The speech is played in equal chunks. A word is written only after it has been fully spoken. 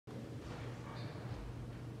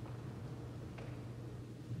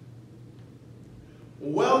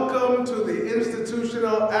Welcome to the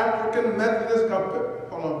Institutional African Methodist Company.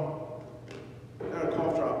 Hold on. I got a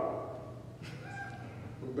cough drop.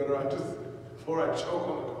 Better I just, before I choke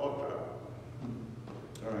on the cough drop.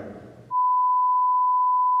 All right.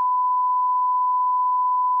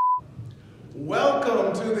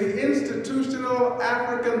 Welcome to the Institutional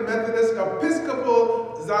African Methodist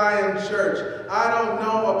Episcopal Zion Church. I don't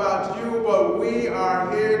know about you, but we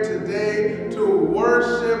are here today to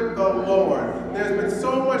worship the Lord. There's been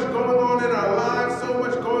so much going on in our lives, so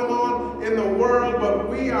much going on in the world, but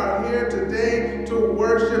we are here today to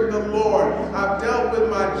worship the Lord. I've dealt with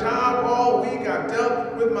my job all week. I've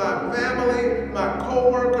dealt with my family, my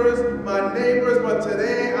co-workers, my neighbors, but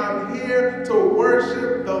today I'm here to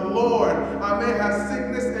worship the Lord. I may have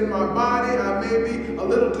sickness in my body. I may be a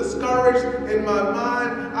little discouraged in my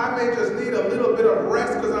mind. I may just need a little bit of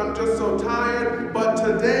rest because I'm just so tired. But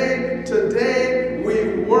today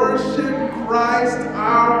we worship Christ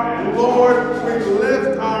our Lord. We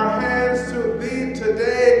lift our hands to thee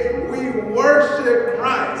today. We worship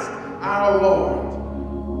Christ our Lord.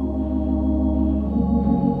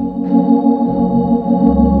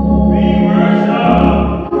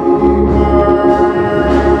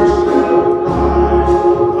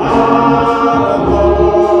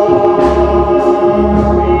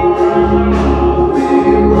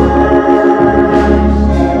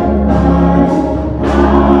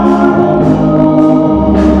 Oh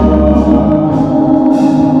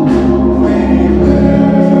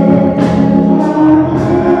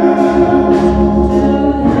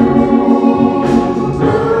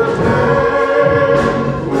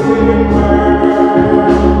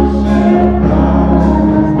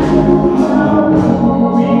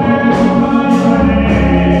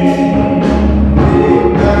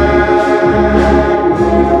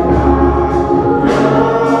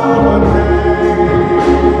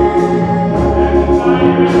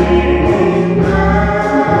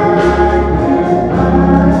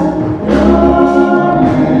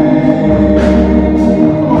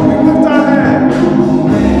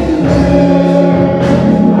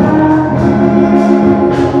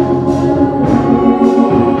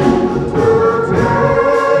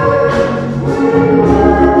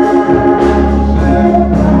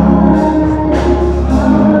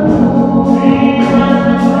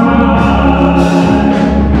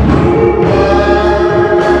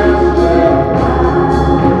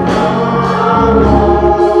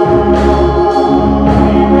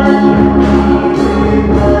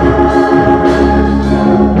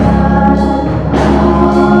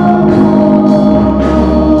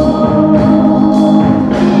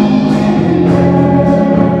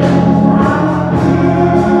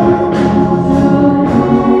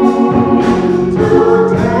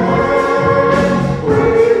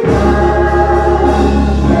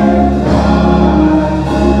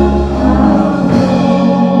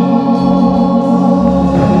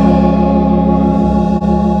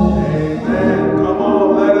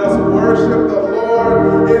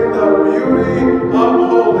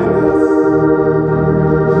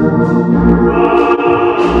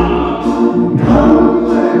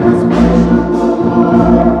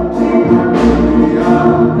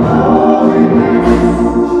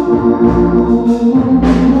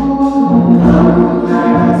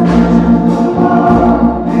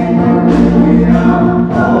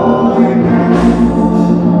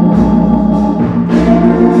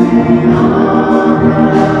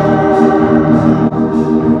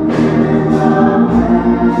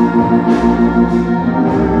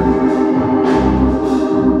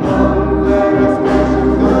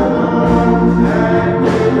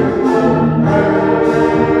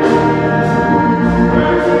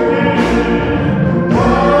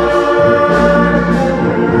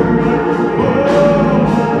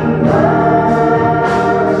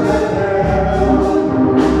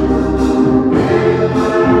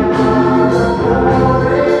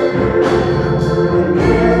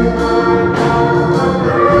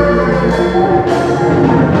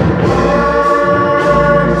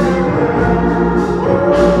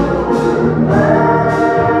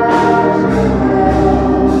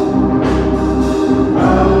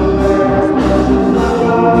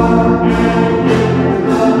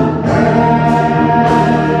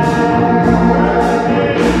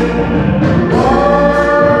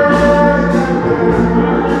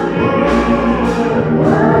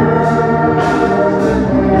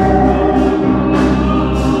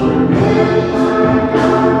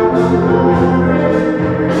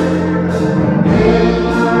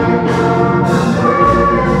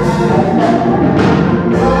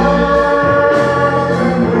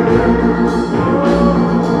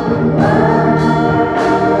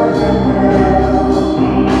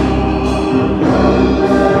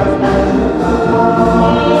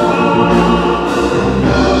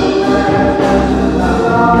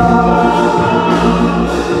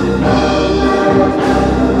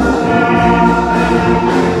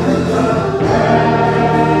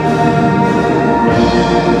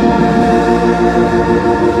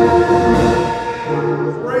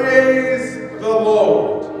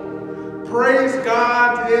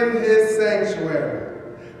in his sanctuary.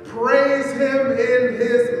 Praise him in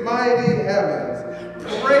his mighty heavens.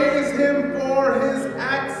 Praise him for his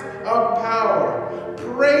acts of power.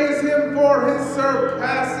 Praise him for his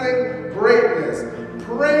surpassing greatness.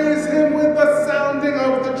 Praise him with the sounding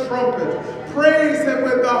of the trumpet. Praise him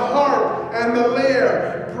with the harp and the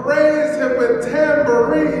lyre. Praise him with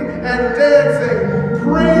tambourine and dancing.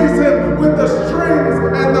 Praise him with the strings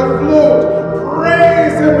and the flute.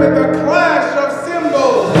 Praise him with the clash of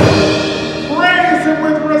cymbals. Praise him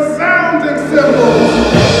with resounding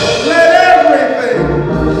cymbals. Let everything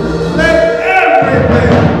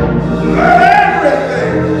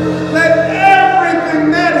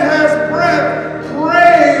that has breath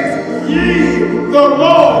praise ye the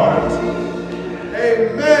Lord.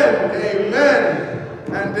 Amen, amen,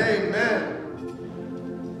 and amen.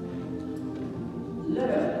 Let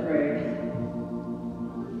us pray.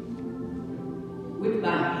 With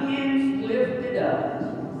my hands lifted up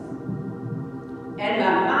and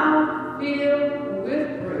my mouth filled with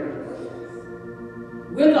praise,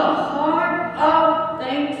 with a heart of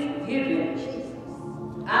thanksgiving,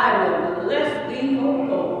 I will bless thee, O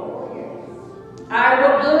Lord. I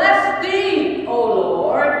will bless thee, O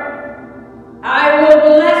Lord. I will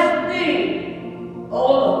bless thee, O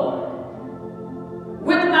Lord.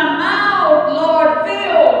 With my mouth, Lord,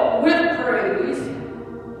 filled with praise,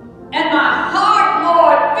 and my heart,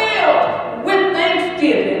 Lord, filled with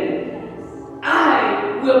thanksgiving,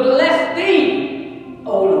 I will bless thee,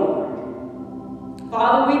 O Lord.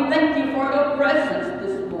 Father, we thank you for your presence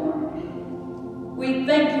this morning. We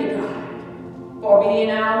thank you, God, for being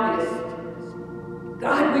in our midst.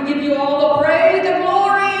 God, we give you all the praise, the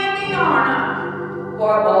glory, and the honor, for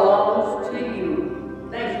it belongs to you.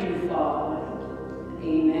 Thank you, Father.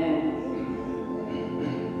 Amen.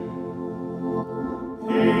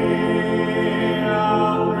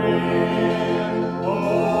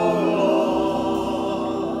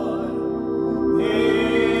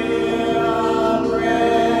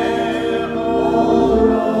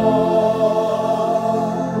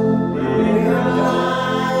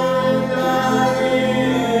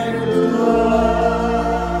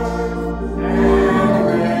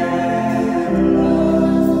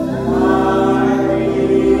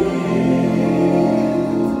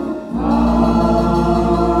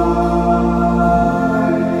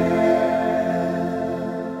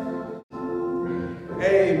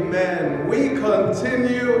 Amen. We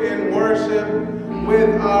continue in worship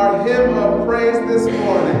with our hymn of praise this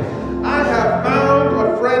morning. I have found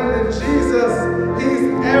a friend in Jesus. He's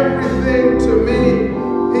everything to me.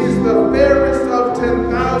 He's the fairest of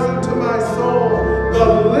 10,000 to my soul, the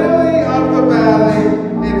lily of the valley.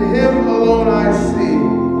 In him alone I see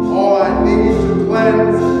all I need to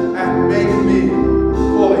cleanse and make me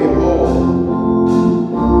fully whole.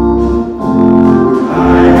 I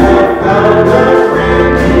have found a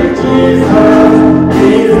friend in Jesus.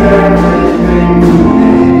 He's everything to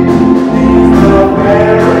me. He's the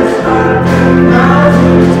fairest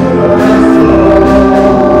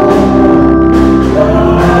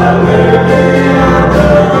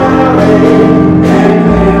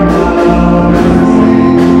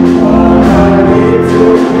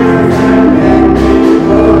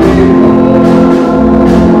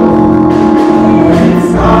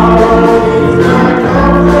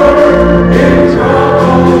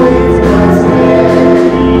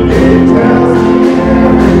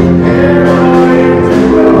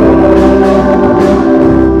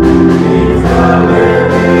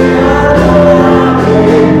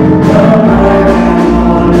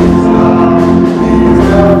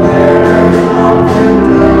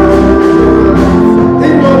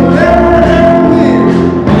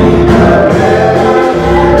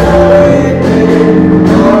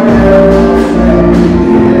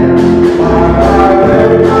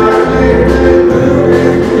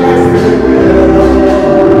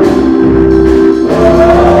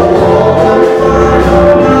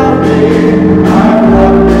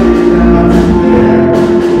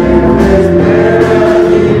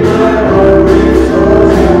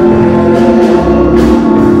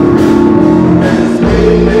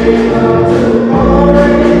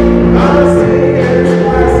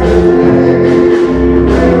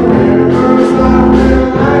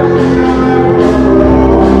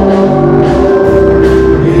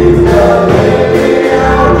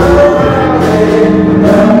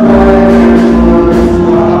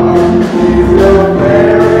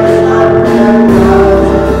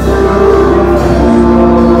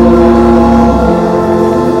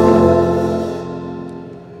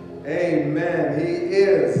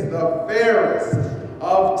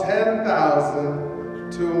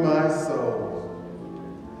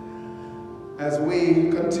As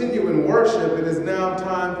we continue in worship, it is now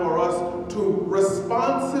time for us to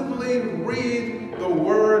responsively read the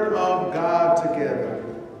Word of God together.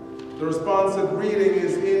 The responsive reading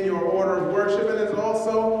is in your order of worship and is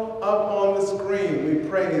also up on the screen. We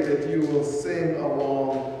pray that you will sing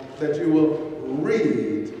along, that you will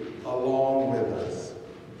read along with us.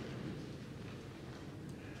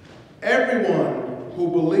 Everyone who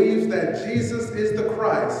believes that Jesus is the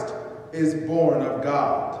Christ is born of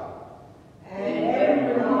God. And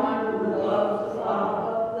everyone who loves the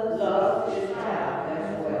Father loves his child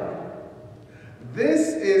as well. This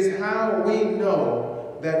is how we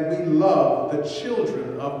know that we love the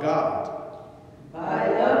children of God. By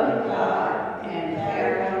loving God and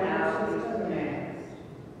carrying out his commands.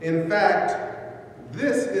 In fact,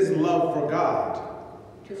 this is love for God.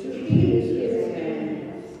 To keep his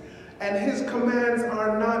commandments. And his commands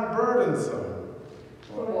are not burdensome.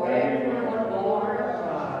 For everyone born of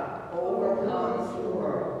God overcomes the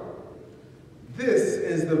world. This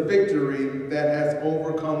is the victory that has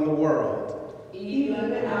overcome the world.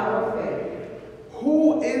 Even our faith.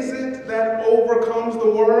 Who is it that overcomes the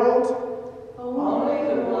world?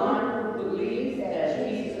 Only the one who believes that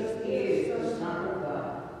Jesus is the Son of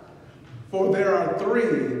God. For there are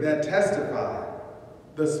three that testify,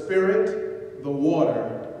 the Spirit, the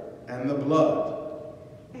water, and the blood.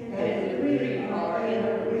 And the three are in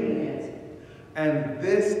agreement. And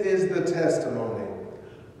this is the testimony.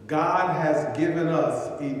 God has given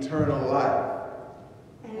us eternal life.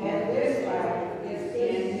 And this life is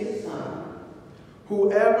in his Son.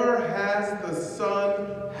 Whoever has the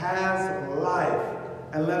Son has life.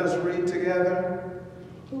 And let us read together.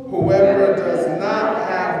 Whoever does not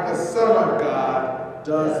have the Son of God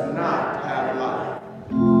does not have life.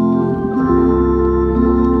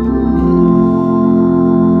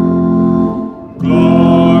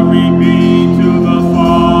 Glory be to the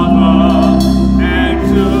Father, and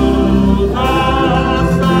to the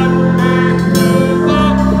Son, and to the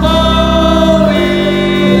Holy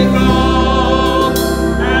Ghost,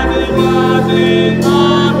 as it was in the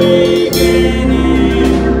beginning,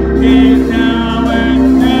 is now,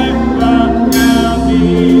 and ever shall be,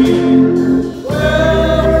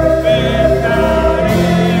 world without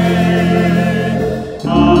end.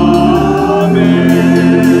 Amen.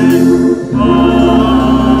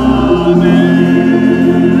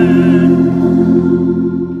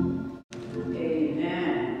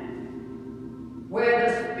 Amen. Where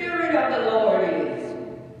the Spirit of the Lord is,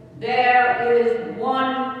 there is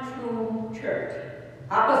one true church,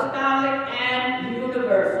 apostolic and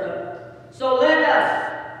universal. So let us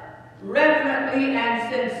reverently and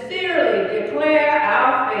sincerely declare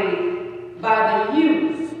our faith by the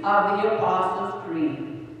use of the Apostles' Creed.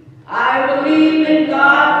 I believe in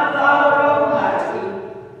God, the Father Almighty,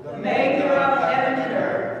 the maker of heaven and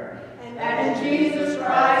earth, and in Jesus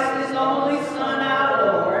Christ, his only Son, our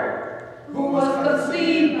Lord, who was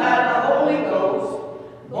conceived by the Holy Ghost,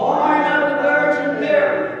 born of the Virgin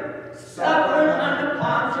Mary, suffered under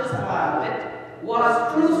Pontius Pilate, was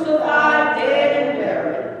crucified, dead, and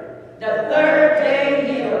buried. The third day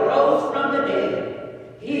he arose from the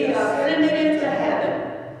dead. He ascended into heaven,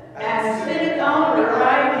 and sitteth on the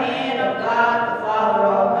right hand of God the Father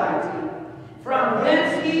Almighty. From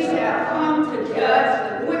thence he shall come to judge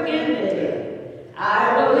the quick and the dead.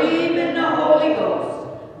 I believe in the Holy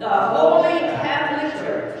Ghost, the Holy Catholic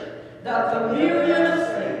Church, the communion of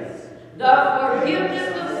saints, the forgiveness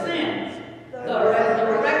of sins, the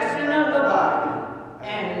resurrection of the body,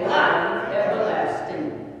 and life everlasting.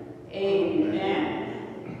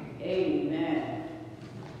 Amen. Amen.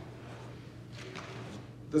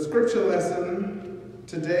 The scripture lesson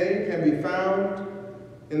today can be found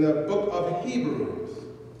in the book of Hebrews,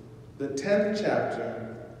 the 10th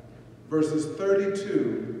chapter, verses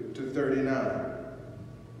 32 to 39.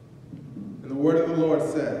 And the word of the Lord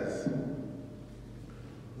says,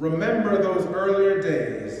 "Remember those earlier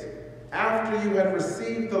days, after you had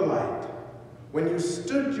received the light, when you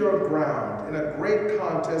stood your ground in a great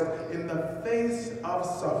contest in the face of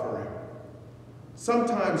suffering.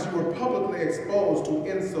 Sometimes you were publicly exposed to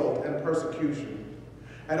insult and persecution.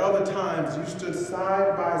 At other times you stood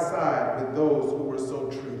side by side with those who were so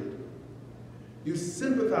treated. You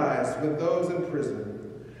sympathized with those in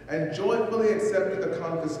prison and joyfully accepted the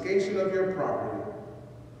confiscation of your property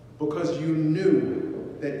because you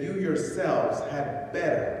knew that you yourselves had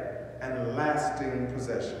better and lasting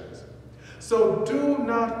possessions. So do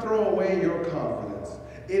not throw away your confidence.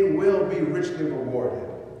 It will be richly rewarded.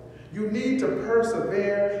 You need to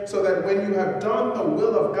persevere so that when you have done the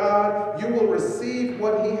will of God, you will receive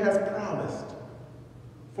what he has promised.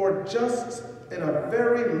 For just in a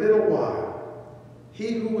very little while,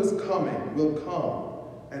 He who is coming will come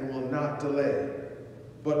and will not delay,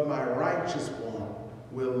 but my righteous one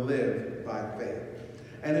will live by faith.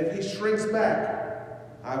 And if he shrinks back,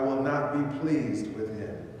 I will not be pleased with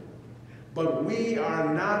him. But we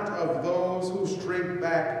are not of those who shrink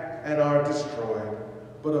back and are destroyed,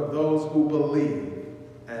 but of those who believe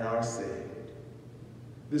and are saved.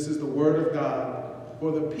 This is the word of God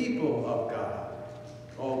for the people of God.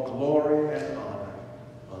 All glory and honor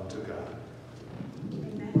unto God.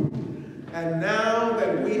 Amen. And now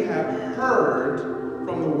that we have heard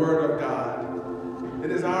from the word of God,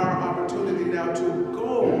 it is our opportunity now to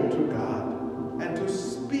go to God and to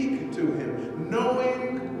speak to him,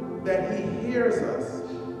 knowing that he hears us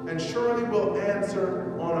and surely will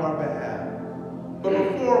answer on our behalf. But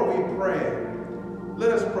before we pray,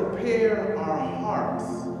 let us prepare our hearts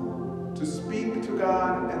to speak to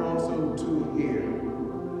God and also to hear.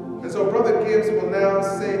 And so Brother Gibbs will now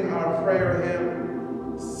sing our prayer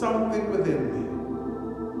hymn, Something Within Me.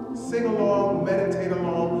 Sing along, meditate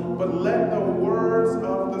along, but let the words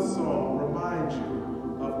of the song remind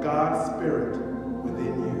you of God's Spirit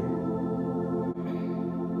within you.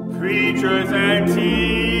 Preachers and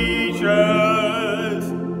teachers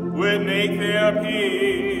would make their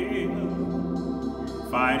appeal,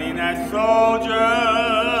 fighting as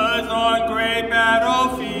soldiers on great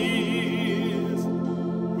battlefields.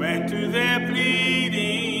 When to their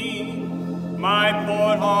pleading my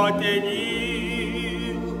poor heart did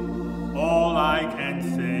yield, all I can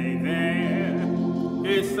say there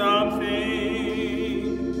is something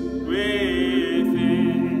within,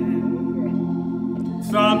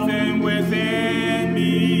 something within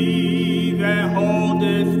me that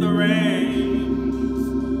holdeth the reins,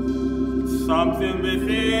 something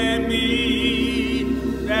within me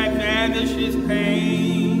that vanishes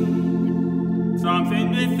pain, something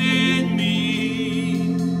within me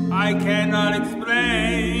I cannot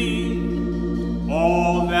explain.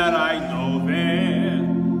 All that I know there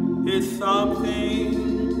is something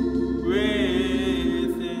within.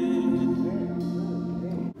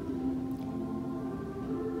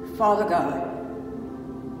 Father God,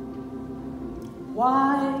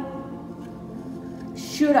 why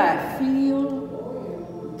should I feel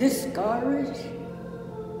discouraged?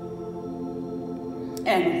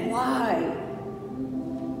 And why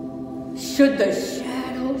should the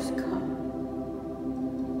shadows come?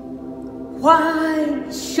 Why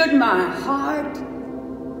should my heart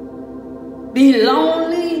be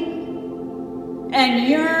lonely and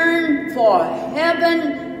yearn for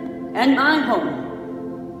heaven and my home,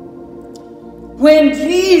 when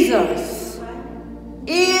Jesus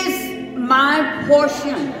is my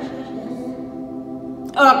portion?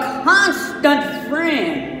 A constant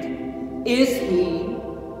friend is he.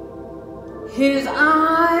 His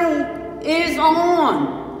eye is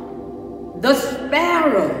on the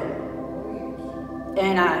sparrow,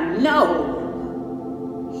 and I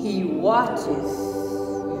know he watches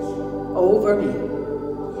over me.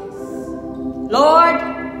 Lord,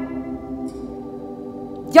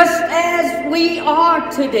 just as we are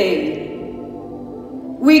today,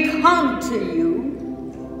 we come to you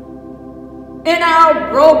in our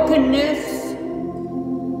brokenness,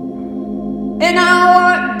 in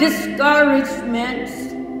our discouragements,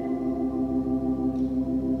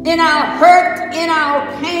 in our hurt, in our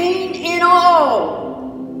pain, in all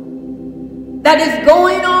that is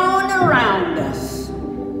going on around us.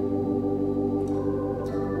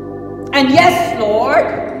 And yes, Lord,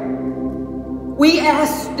 we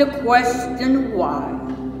ask the question, why?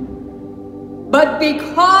 But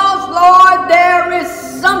because, Lord, there is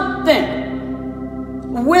something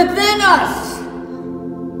within us.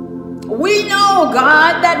 We know,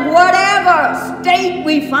 God, that whatever state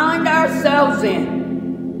we find ourselves in,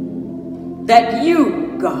 that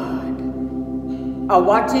you, God, are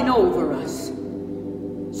watching over us.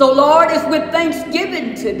 So, Lord, it's with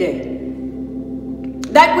thanksgiving today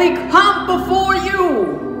that we come before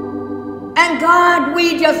you. And, God,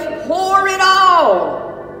 we just pour it all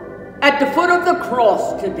at the foot of the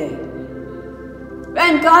cross today.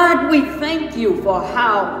 And, God, we thank you for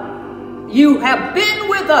how you have been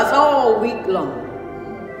with us all week long.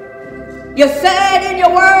 You said in your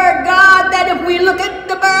word, God, that if we look at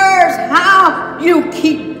the birds, how you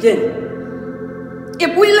keep them.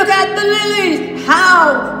 If we look at the lilies,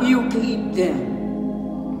 how you keep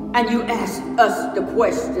them. And you ask us the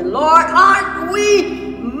question, Lord, aren't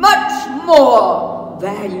we much more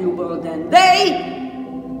valuable than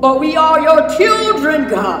they? But we are your children,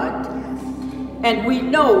 God. And we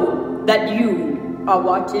know that you are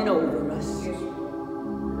watching over us.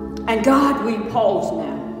 And God, we pause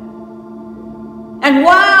now. And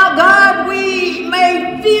while, God, we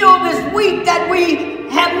may feel this week that we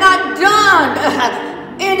have not done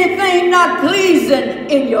anything not pleasing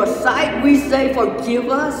in your sight, we say, forgive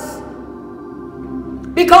us.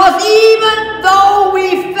 Because even though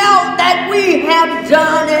we felt that we have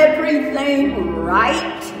done everything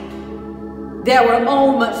right, there were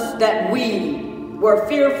moments that we were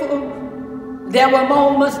fearful. There were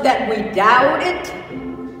moments that we doubted.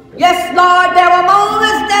 Yes, Lord, there were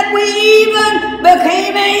moments that we even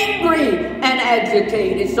became angry and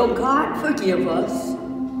agitated. So God, forgive us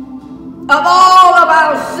of all of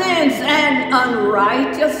our sins and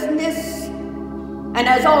unrighteousness. And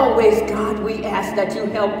as always, God, we ask that you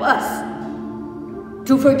help us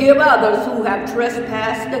to forgive others who have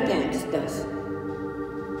trespassed against us.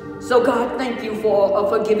 So God, thank you for a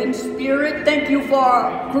forgiving spirit. Thank you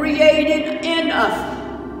for creating in us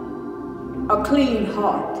a clean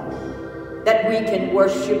heart that we can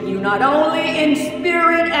worship you not only in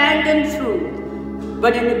spirit and in truth,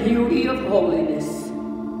 but in the beauty of holiness.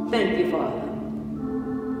 Thank you, Father.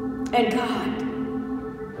 And God,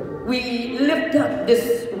 we lift up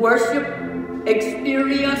this worship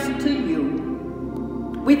experience to you.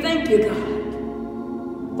 We thank you, God,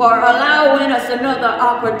 for allowing us another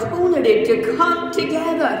opportunity to come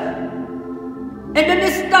together in the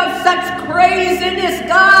midst of such craziness,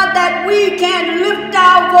 God, that we can lift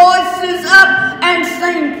our voices up and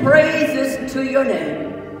sing praises to your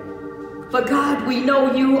name. For God, we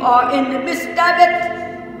know you are in the midst of it.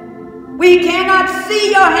 We cannot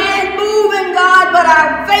see your hand moving, God, but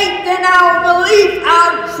our faith and our belief,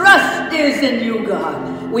 our trust is in you,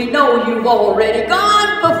 God. We know you've already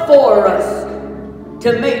gone before us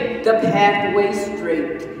to make the pathway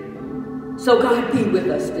straight. So God, be with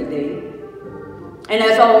us today. And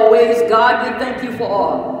as always, God, we thank you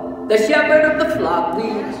for the shepherd of the flock.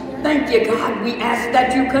 We thank you, God. We ask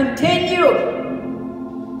that you continue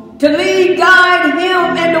to lead, guide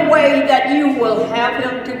him in the way that you will have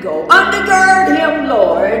him to go. Undergird him,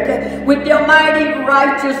 Lord, with your mighty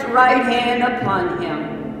righteous right hand upon him.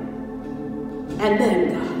 And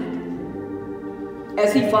then, God,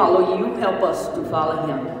 as he follows you, help us to follow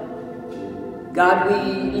him. God,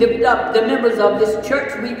 we lift up the members of this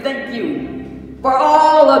church. We thank you for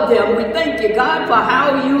all of them. We thank you, God, for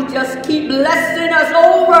how you just keep blessing us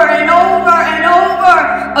over and over and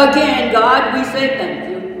over again. God, we say thank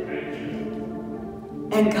you.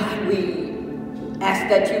 And God, we ask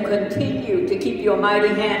that you continue to keep your mighty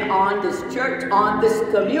hand on this church, on this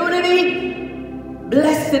community.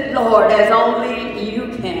 Bless it, Lord, as only you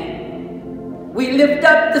can. We lift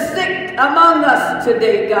up the sick among us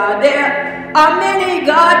today, God. There are many,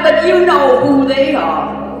 God, but you know who they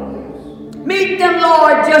are. Meet them,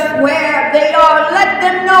 Lord, just where they are. Let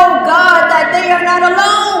them know, God, that they are not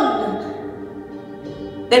alone.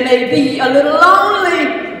 They may be a little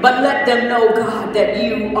lonely, but let them know, God, that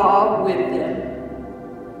you are with them.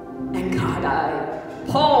 And God, I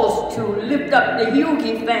pause to lift up the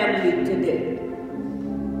Hughie family today.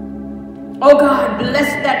 Oh God, bless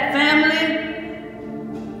that family.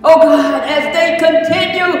 Oh God, as they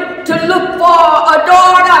continue to look for a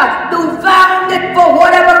daughter who found it for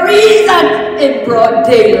whatever reason in broad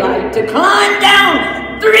daylight to climb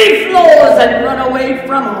down 3 floors and run away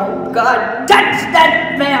from home. God, touch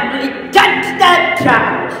that family, touch that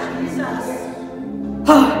child. Jesus.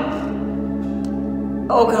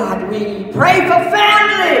 Oh God, we pray for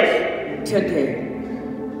family today.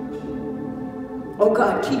 Oh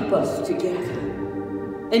God, keep us together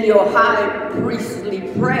in your high priestly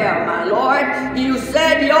prayer, my Lord. You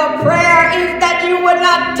said your prayer is that you would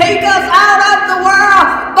not take us out of the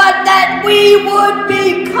world, but that we would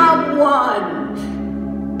become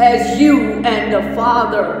one, as you and the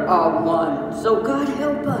Father are one. So God,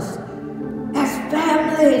 help us as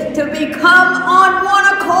families to become on one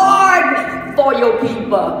accord for your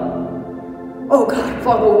people. Oh God,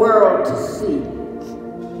 for the world to see.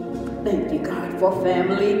 Thank you, God, for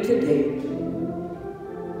family today.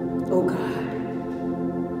 Oh God,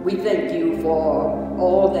 we thank you for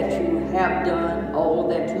all that you have done, all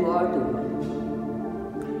that you are doing.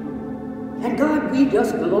 And God, we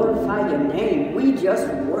just glorify your name. We just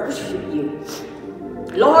worship you.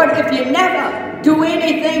 Lord, if you never do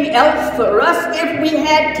anything else for us, if we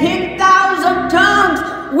had 10,000 tongues,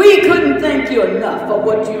 we couldn't thank you enough for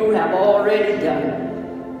what you have already done.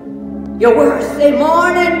 Your words say,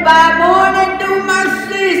 morning by morning, new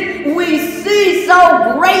mercies we see. So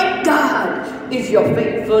great, God, is your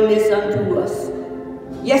faithfulness unto us.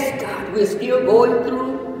 Yes, God, we're still going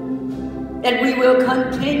through, and we will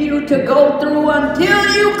continue to go through until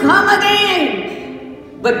you come again.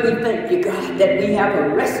 But we thank you, God, that we have a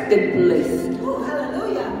resting place. Oh,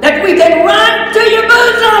 hallelujah. that we can run to your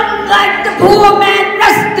bosom like the poor man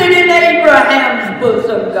rested in Abraham's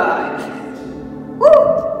bosom, God.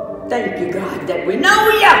 Woo! Thank you, God, that we know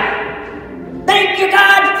you. Thank you,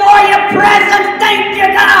 God, for your presence. Thank you,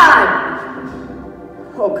 God.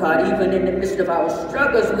 Oh, God, even in the midst of our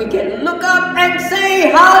struggles, we can look up and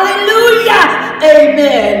say, hallelujah,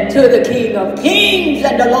 amen, to the King of Kings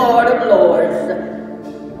and the Lord of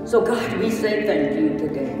Lords. So, God, we say thank you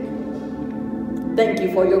today. Thank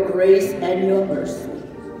you for your grace and your mercy.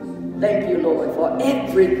 Thank you, Lord, for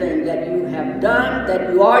everything that you have done,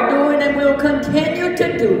 that you are doing, and will continue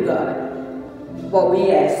to do, God. For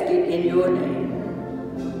we ask it in your name.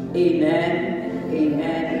 Amen,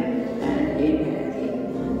 amen, and amen.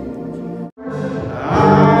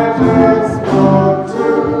 I just want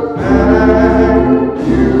to thank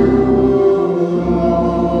you,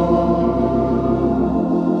 Lord.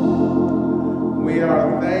 We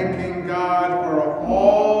are thanking God for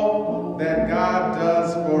all that God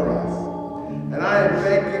does for us. And I am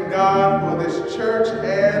thanking God for this church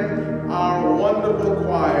and our wonderful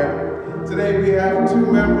choir. Today we have two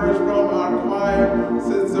members from our choir,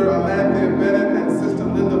 Sister Alanthea Bennett and Sister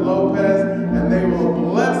Linda Lopez, and they will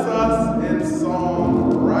bless us in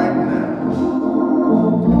song right now.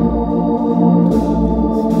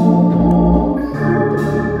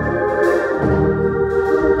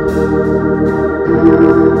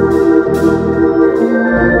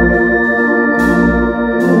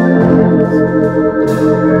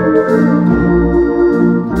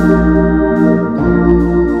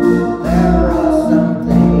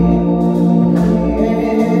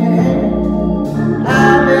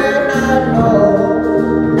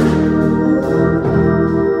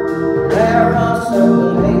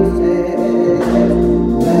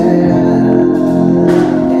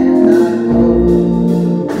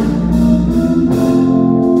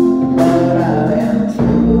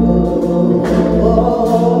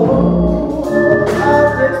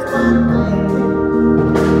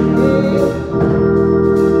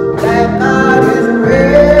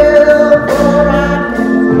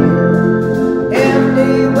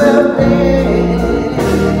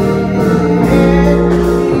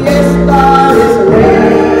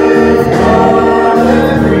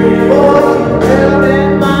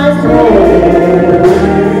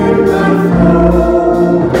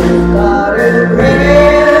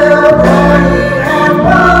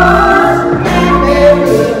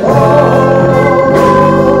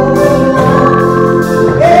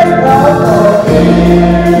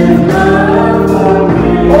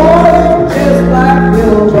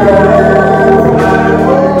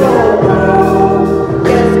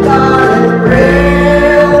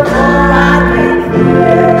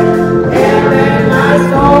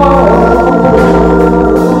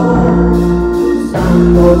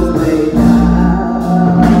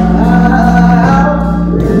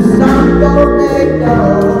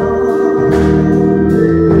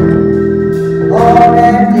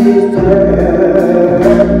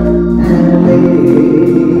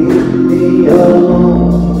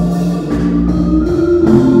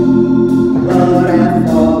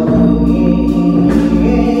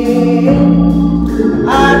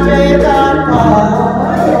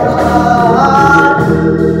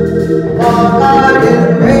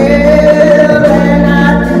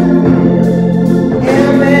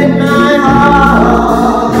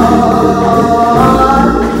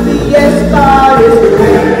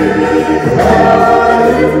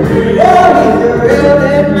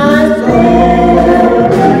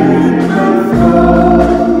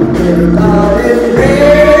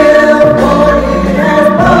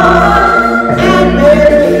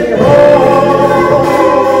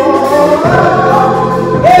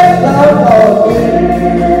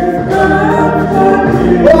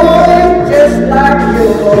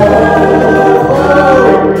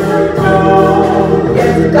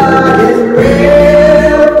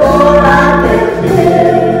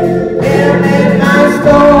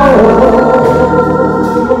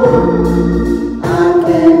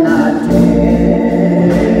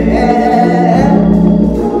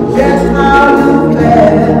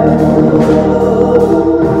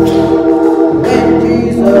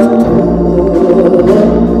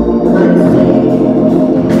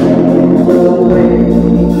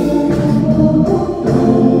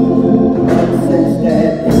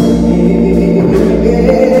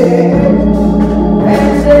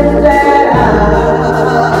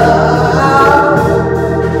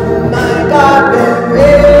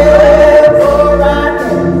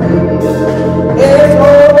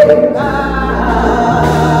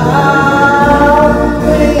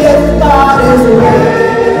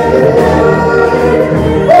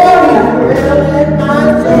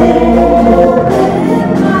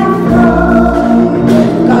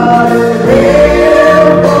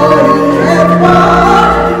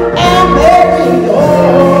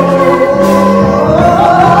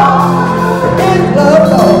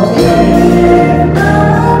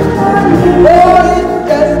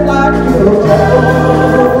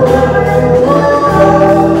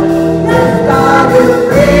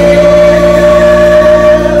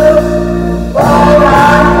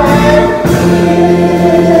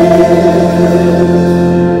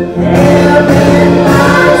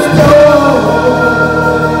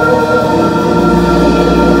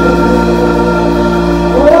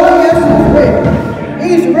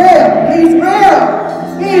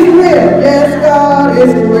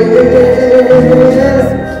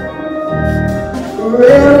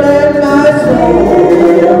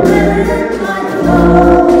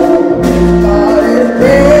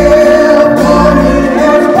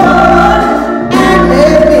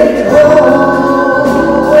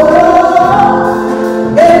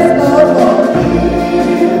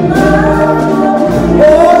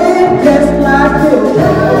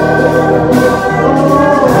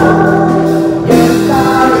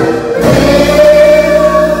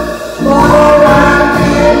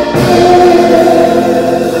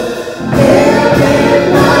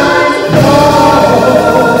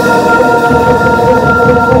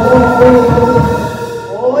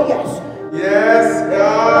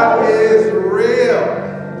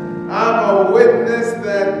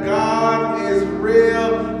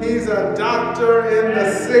 He's a doctor in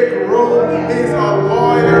the sick room. He's a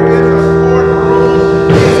lawyer in the courtroom.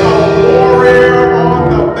 He's a warrior on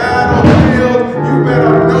the battlefield. You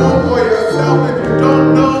better know for yourself. If you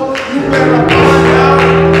don't know, you better find out.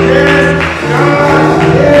 Yes, God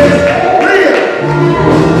is real.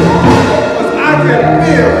 Because I can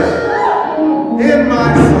feel it in my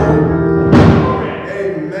soul.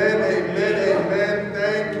 Amen, amen, amen.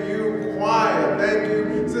 Thank you, choir. Thank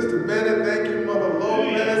you, Sister Bennett. Thank you, Mother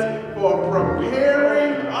Lopez, for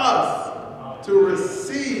preparing us to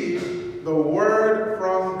receive the word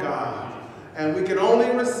from God. And we can only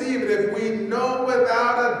receive it if we know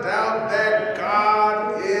without a doubt that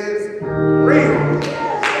God is real.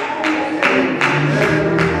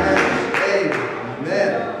 Amen and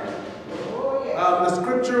amen. The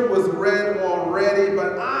scripture was read already,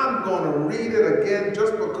 but I'm going to read it again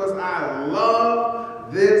just because I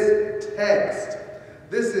love this text.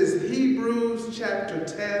 This is Hebrews chapter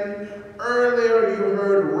 10. Earlier you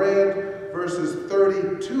heard read verses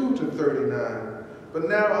 32 to 39, but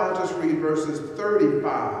now I'll just read verses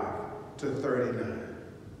 35 to 39.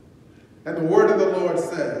 And the word of the Lord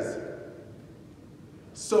says,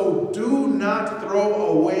 "So do not throw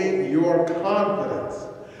away your confidence.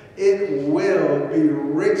 It will be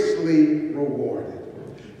richly rewarded.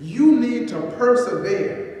 You need to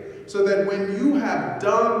persevere so that when you have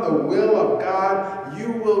done the will of God,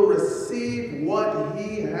 you will receive what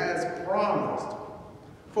he has promised.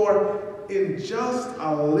 For in just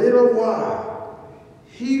a little while,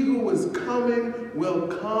 he who is coming will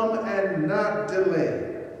come and not delay.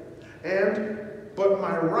 But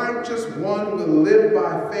my righteous one will live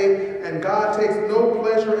by faith, and God takes no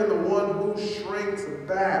pleasure in the one who shrinks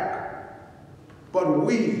back. But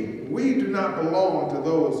we do not belong to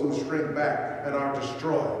those who shrink back and are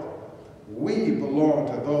destroyed. We belong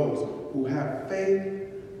to those who have faith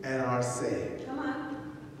and are saved." Come on.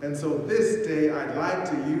 And so this day I'd like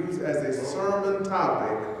to use as a sermon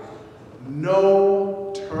topic,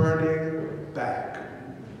 no turning back.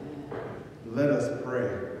 Let us pray.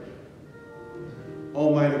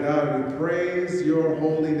 Almighty God, we praise your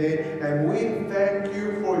holy name, and we thank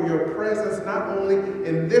you for your presence, not only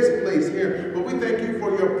in this place here, but we thank you for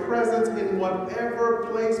your presence in whatever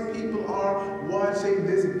place people are watching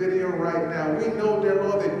this video right now. We know, dear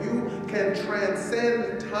Lord, that you can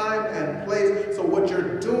transcend time and place, so what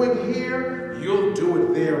you're doing here, you'll do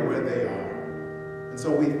it there where they are. And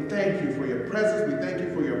so we thank you for your presence, we thank you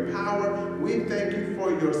for your power, we thank you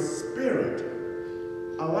for your spirit.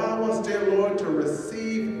 Allow us, dear Lord, to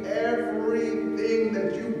receive everything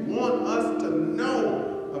that you want us to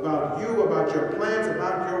know about you, about your plans,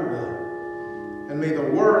 about your will. And may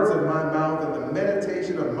the words of my mouth and the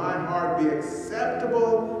meditation of my heart be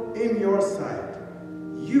acceptable in your sight.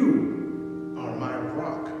 You are my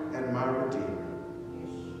rock and my redeemer.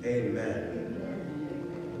 Amen.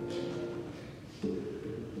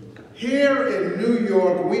 Here in New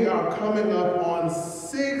York, we are coming up on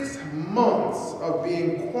 6 months of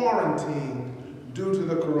being quarantined due to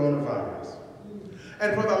the coronavirus.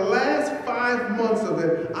 And for the last 5 months of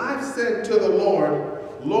it, I've said to the Lord,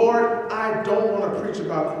 Lord, I don't want to preach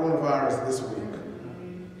about coronavirus this week.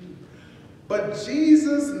 But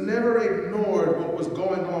Jesus never ignored what was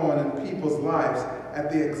going on in people's lives at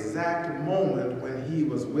the exact moment when he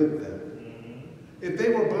was with them. If they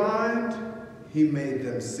were blind, he made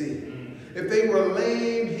them see. If they were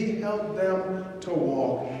lame, he helped them to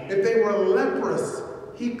walk. If they were leprous,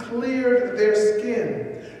 he cleared their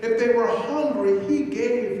skin. If they were hungry, he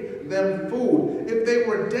gave them food. If they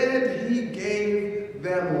were dead, he gave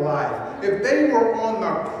them life. If they were on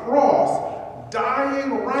the cross,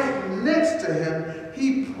 dying right next to him,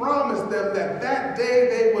 he promised them that that day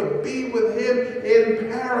they would be with him in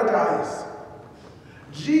paradise.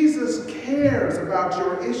 Jesus cares about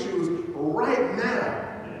your issues right now.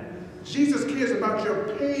 Jesus cares about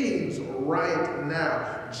your pains right now.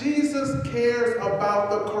 Jesus cares about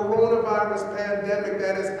the coronavirus pandemic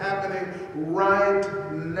that is happening right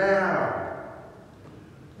now.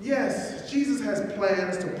 Yes, Jesus has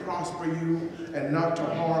plans to prosper you and not to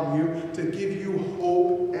harm you, to give you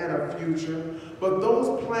hope and a future. But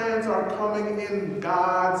those plans are coming in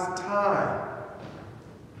God's time.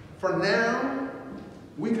 For now,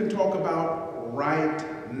 we can talk about right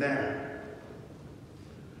now.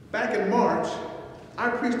 Back in March, I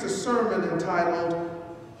preached a sermon entitled,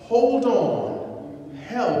 "Hold On,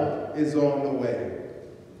 Help is on the Way."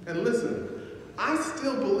 And listen, I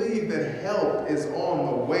still believe that help is on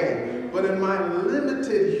the way, but in my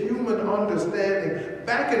limited human understanding,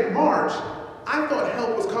 back in March, I thought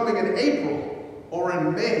help was coming in April or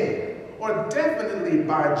in May, or definitely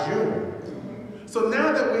by June. So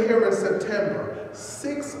now that we're here in September,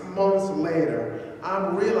 6 months later,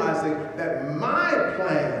 I'm realizing that my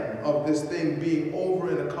plan of this thing being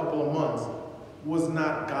over in a couple of months was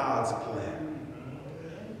not God's plan.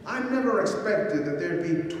 I never expected that there'd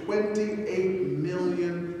be 28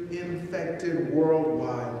 million infected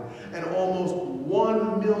worldwide and almost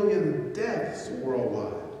 1 million deaths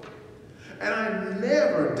worldwide. And I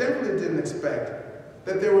definitely didn't expect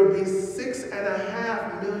that there would be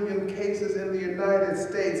 6.5 million cases in the United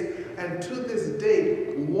States, and to this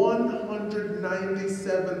date,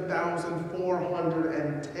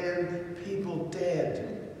 197,410 people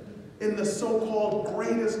dead in the so-called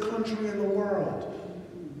greatest country in the world.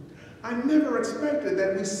 I never expected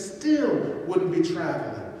that we still wouldn't be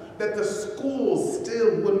traveling, that the schools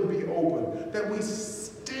still wouldn't be open, that we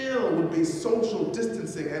still would be social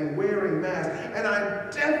distancing and wearing masks. And I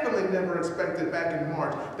definitely never expected back in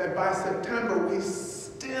March that by September we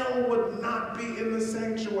still would not be in the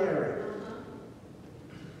sanctuary.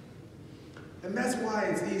 And that's why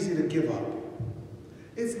it's easy to give up.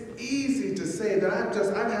 It's easy to say that I've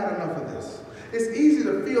had enough of this. It's easy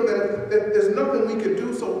to feel that there's nothing we could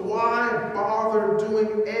do, so why bother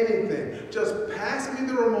doing anything? Just pass me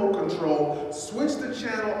the remote control, switch the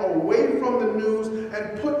channel away from the news,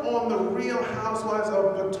 and put on the Real Housewives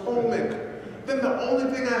of Potomac. Then the only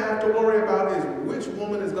thing I have to worry about is which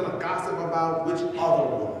woman is going to gossip about which other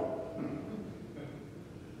woman.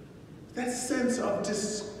 That sense of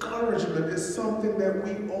discouragement is something that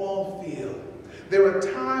we all feel. There are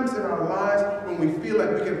times in our lives when we feel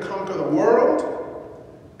like we can conquer the world,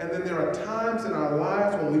 and then there are times in our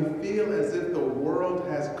lives when we feel as if the world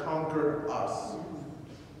has conquered us.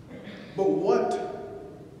 But what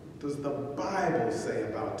does the Bible say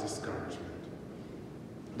about discouragement?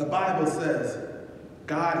 The Bible says,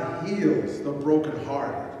 God heals the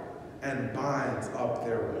brokenhearted and binds up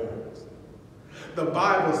their wounds. The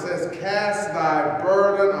Bible says, cast thy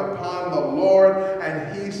burden upon the Lord,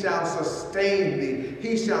 and he shall sustain thee.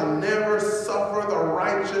 He shall never suffer the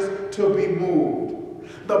righteous to be moved.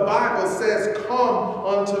 The Bible says, come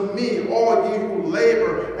unto me, all ye who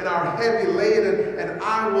labor and are heavy laden, and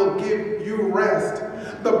I will give you rest.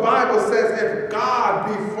 The Bible says, if God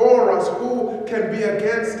be for us, who can be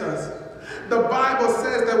against us? The Bible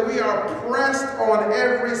says that we are pressed on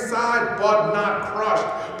every side, but not crushed,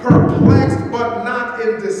 perplexed, but not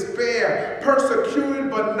in despair, persecuted,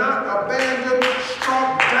 but not abandoned,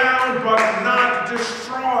 struck down, but not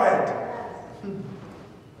destroyed.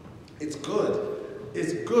 It's good.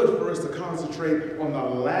 It's good for us to concentrate on the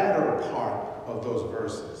latter part of those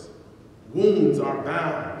verses. Wounds are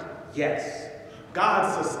bound, yes.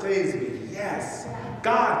 God sustains me, yes.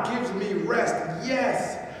 God gives me rest,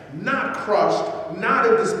 yes. Not crushed, not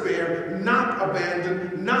in despair, not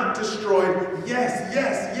abandoned, not destroyed. Yes,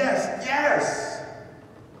 yes, yes, yes.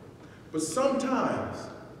 But sometimes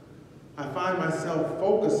I find myself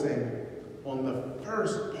focusing on the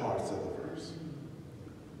first parts of the verse.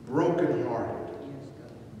 Brokenhearted,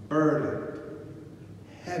 burdened,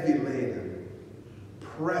 heavy laden,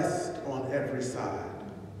 pressed on every side,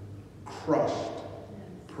 crushed,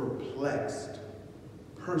 perplexed,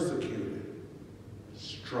 persecuted,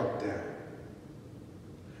 struck down.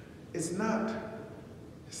 It's not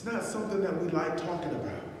something that we like talking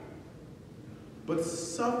about. But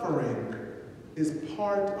suffering is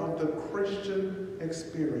part of the Christian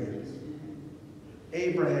experience.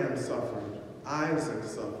 Abraham suffered, Isaac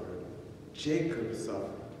suffered, Jacob suffered,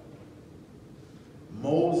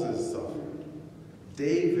 Moses suffered,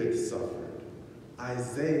 David suffered,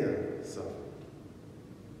 Isaiah suffered,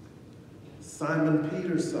 Simon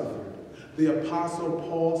Peter suffered, the Apostle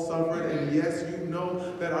Paul suffered, and yes, you know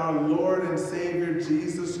that our Lord and Savior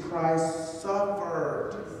Jesus Christ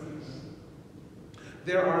suffered.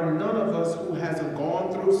 There are none of us who hasn't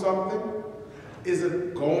gone through something,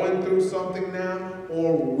 isn't going through something now,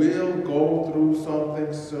 or will go through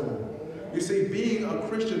something soon. You see, being a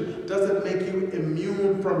Christian doesn't make you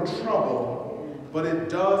immune from trouble, but it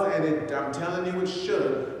does, and I'm telling you it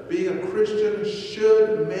should. Being a Christian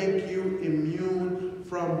should make you immune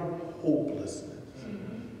from hopelessness.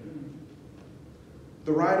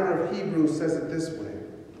 The writer of Hebrews says it this way: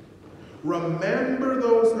 remember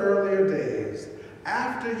those earlier days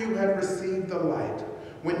after you had received the light,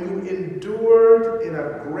 when you endured in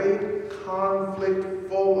a great conflict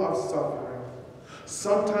full of suffering.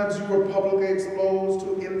 Sometimes you were publicly exposed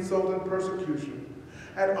to insult and persecution.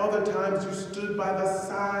 At other times you stood by the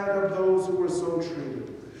side of those who were so treated.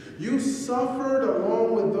 You suffered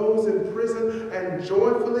along with those in prison and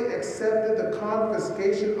joyfully accepted the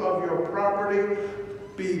confiscation of your property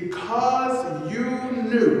because you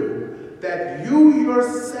knew that you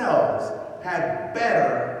yourselves had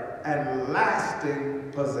better and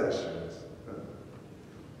lasting possessions.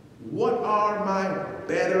 What are my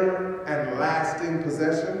better and lasting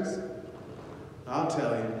possessions? I'll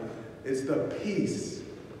tell you, it's the peace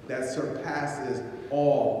that surpasses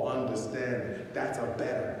all understanding. That's a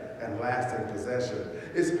better and lasting possession.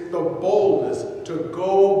 It's the boldness to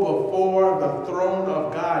go before the throne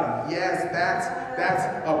of God. Yes, that's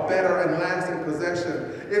a better and lasting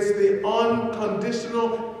possession. It's the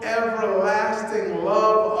unconditional, everlasting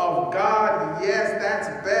love of God. Yes, that's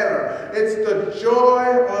better. It's the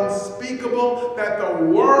joy unspeakable that the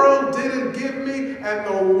world didn't give me and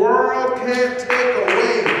the world can't take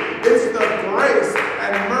away. It's the grace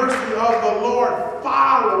and mercy of the Lord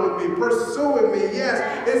following me, pursuing me.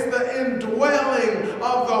 Yes, it's the indwelling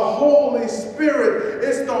of the Holy Spirit.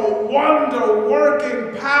 It's the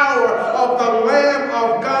wonder-working power of the Lamb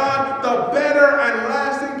of God. The better and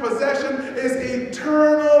lasting possession is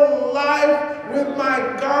eternal life with my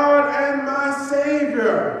God and my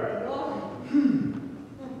Savior.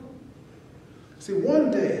 See,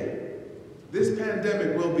 one day, this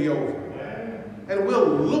pandemic will be over. And we'll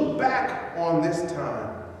look back on this time.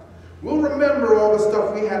 We'll remember all the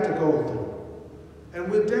stuff we had to go through.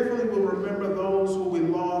 And we definitely will remember those who we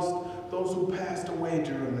lost, those who passed away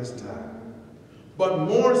during this time. But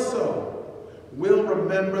more so, we'll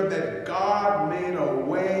remember that God made a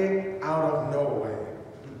way out of no way.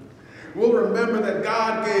 We'll remember that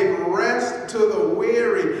God gave rest to the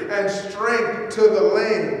weary and strength to the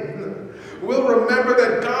lame. We'll remember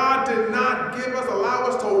that God did not allow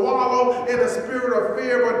us to wallow in a spirit of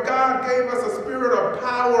fear, but God gave us a spirit of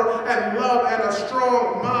power and love and a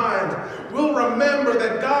strong mind. We'll remember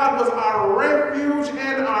that God was our refuge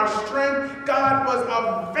and our strength. God was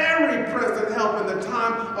a very present help in the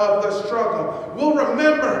time of the struggle. We'll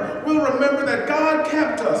remember that God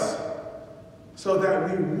kept us so that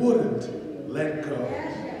we wouldn't let go.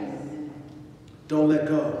 Don't let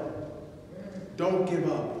go. Don't give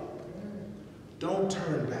up. Don't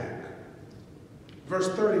turn back. Verse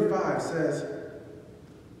 35 says,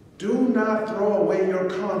 do not throw away your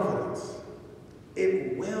confidence.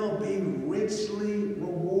 It will be richly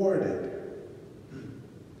rewarded.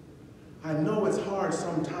 I know it's hard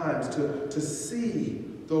sometimes to see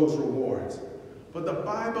those rewards, but the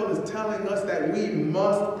Bible is telling us that we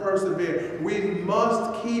must persevere. We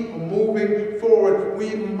must keep moving forward.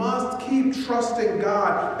 We must keep trusting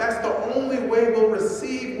God. That's the only way we'll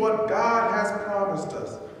receive what God has promised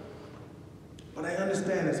us. But I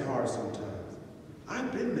understand it's hard sometimes.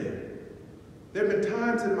 I've been there. There have been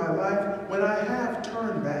times in my life when I have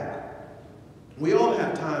turned back. We all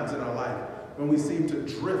have times in our life when we seem to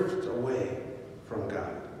drift away from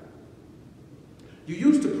God. You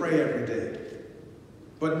used to pray every day,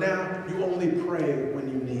 but now you only pray when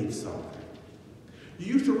you need something.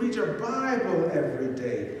 You used to read your Bible every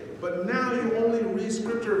day, but now you only read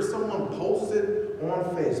scripture if someone posts it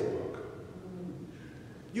on Facebook.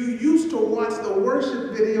 You used to watch the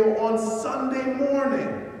worship video on Sunday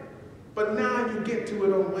morning, but now you get to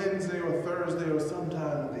it on Wednesday or Thursday or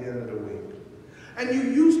sometime at the end of the week. And you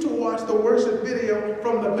used to watch the worship video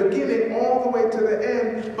from the beginning all the way to the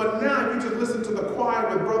end, but now you just listen to the choir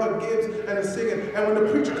with Brother Gibbs and is singing, and when the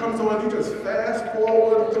preacher comes on, you just fast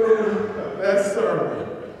forward through that sermon.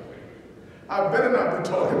 I better not be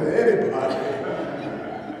talking to anybody.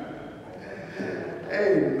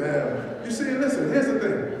 Amen. You see, listen, here's the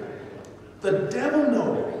thing. The devil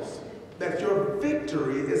knows that your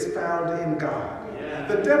victory is found in God.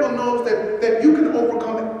 The devil knows that you can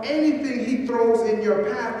overcome anything he throws in your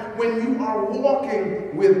path when you are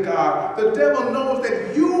walking with God. The devil knows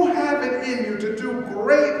that you have it in you to do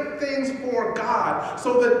great things for God.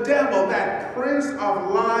 So the devil, that prince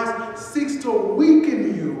of lies, seeks to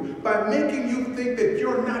weaken you by making you think that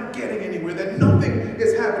you're not getting anywhere, that nothing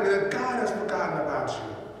is happening, that God has forgotten about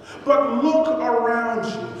you. But look around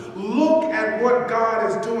you. Look at what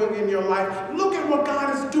God is doing in your life. Look at what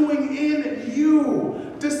God is doing in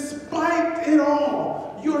you. Despite it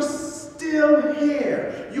all, you're still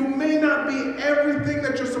here. You may not be everything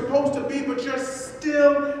that you're supposed to be, but you're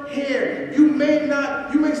still here. You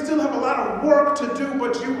may still have a lot of work to do,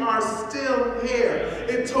 but you are still here.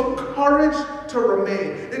 It took courage to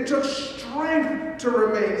remain. It took strength to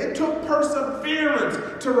remain. It took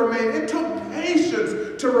perseverance to remain. It took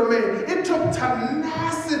patience to remain. It took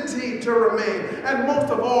tenacity to remain. And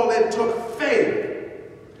most of all, it took faith.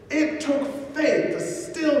 It took faith to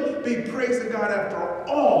still be praising God after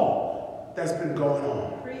all that's been going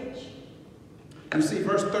on. Preach. You see,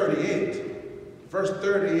 verse 38. Verse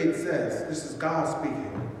 38 says, this is God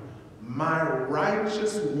speaking, my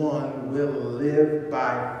righteous one will live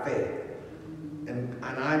by faith.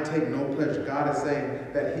 and I take no pleasure. God is saying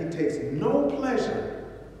that he takes no pleasure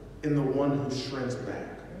in the one who shrinks back.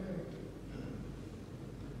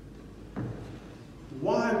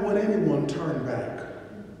 Why would anyone turn back?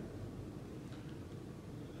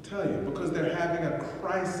 I tell you, because they're having a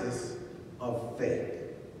crisis of faith.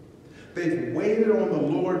 They've waited on the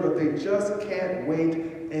Lord, but they just can't wait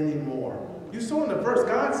anymore. You saw in the verse,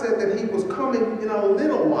 God said that he was coming in a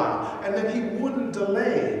little while and that he wouldn't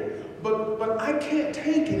delay. But I can't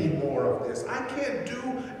take any more of this. I can't do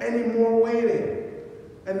any more waiting.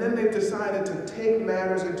 And then they've decided to take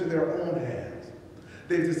matters into their own hands.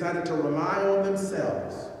 They've decided to rely on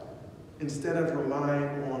themselves instead of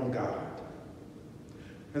relying on God.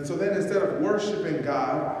 And so then instead of worshiping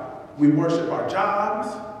God, we worship our jobs,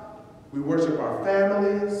 we worship our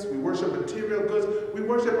families, we worship material goods, we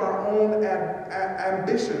worship our own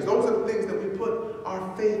ambitions. Those are the things that we put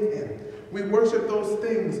our faith in. We worship those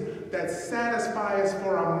things that satisfy us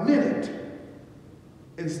for a minute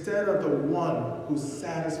instead of the one who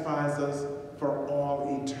satisfies us for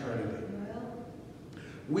all eternity.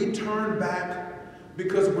 We turn back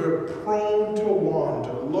because we're prone to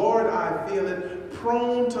wander. Lord, I feel it,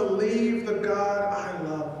 prone to leave the God I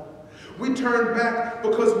love. We turn back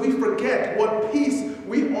because we forget what peace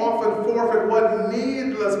we often forfeit, what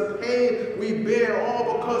needless pain we bear,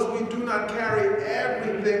 all because we do not carry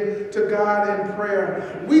everything to God in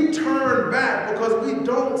prayer. We turn back because we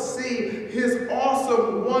don't see his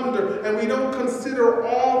awesome wonder, and we don't consider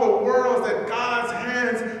all the worlds that God's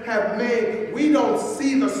hands have made. We don't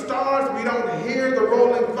see the stars, we don't hear the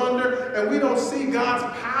rolling thunder, and we don't see God's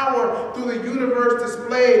power through the universe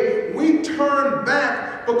displayed. We turn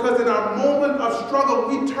back because in our moment of struggle,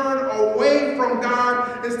 we turn away from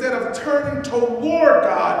God instead of turning toward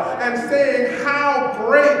God and saying, how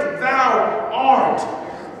great thou art.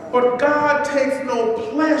 But God takes no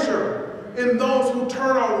pleasure in those who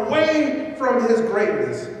turn away from his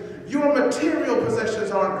greatness. Your material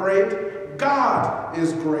possessions aren't great. God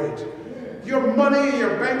is great. Your money,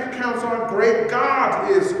 your bank accounts aren't great. God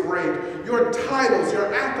is great. Your titles,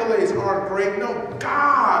 your accolades aren't great. No,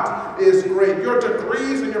 God is great. Your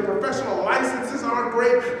degrees and your professional licenses aren't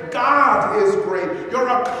great. God is great. Your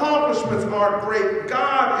accomplishments aren't great.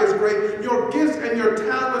 God is great. Your gifts and your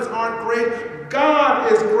talents aren't great.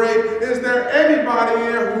 God is great. Is there anybody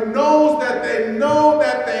here who knows that they know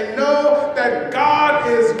that they know that God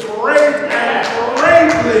is great and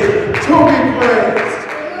greatly to be praised?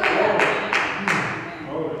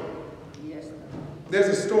 There's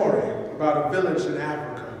a story about a village in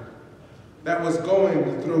Africa that was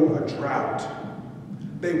going through a drought.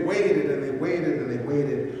 They waited and they waited and they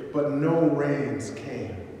waited, but no rains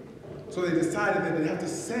came. So they decided that they'd have to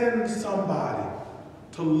send somebody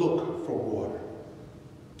to look for water.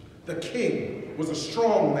 The king was a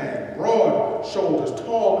strong man, broad shoulders,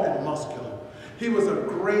 tall and muscular. He was a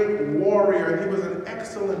great warrior and he was an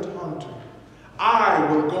excellent hunter. I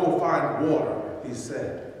will go find water, he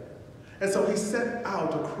said. And so he set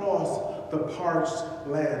out across the parched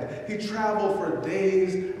land. He traveled for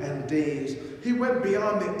days and days. He went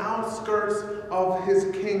beyond the outskirts of his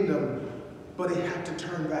kingdom, but he had to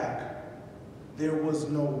turn back. There was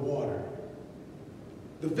no water.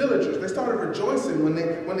 The villagers, they started rejoicing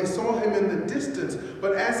when they saw him in the distance,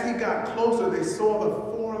 but as he got closer, they saw the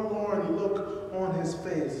forlorn look on his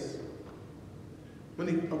face. When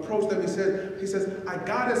he approached them, he says, I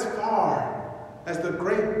got as far as the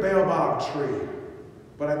great baobab tree,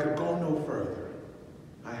 but I could go no further.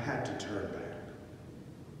 I had to turn back.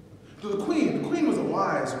 The queen was a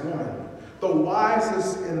wise woman, the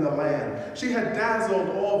wisest in the land. She had dazzled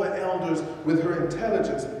all the elders with her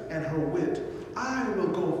intelligence and her wit. I will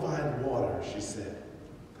go find water, she said.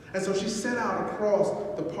 And so she set out across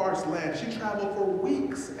the parched land. She traveled for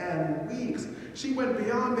weeks and weeks. She went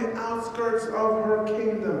beyond the outskirts of her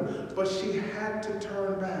kingdom, but she had to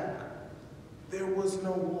turn back. There was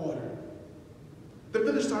no water. The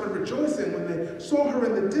village started rejoicing when they saw her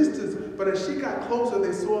in the distance, but as she got closer,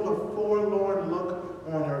 they saw the forlorn look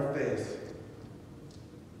on her face.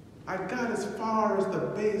 I got as far as the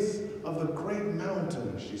base of the great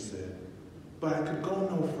mountain, she said, but I could go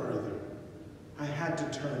no further. I had to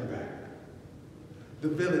turn back. The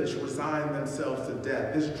village resigned themselves to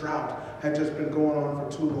death. This drought had just been going on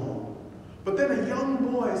for too long. But then a young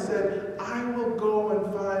boy said, I will go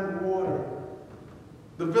and find water.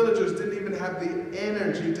 The villagers didn't even have the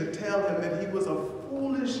energy to tell him that he was a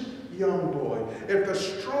foolish young boy. If the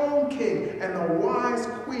strong king and the wise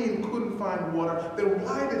queen couldn't find water, then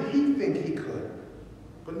why did he think he could?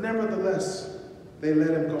 But nevertheless, they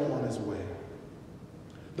let him go on his way.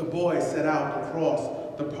 The boy set out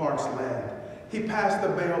across the parched land. He passed the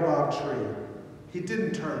baobab tree. He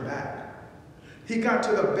didn't turn back. He got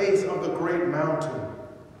to the base of the great mountain.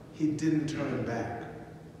 He didn't turn back.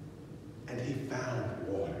 And he found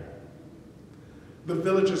water. The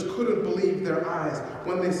villagers couldn't believe their eyes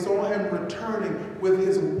when they saw him returning with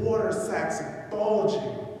his water sacks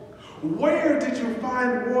bulging. Where did you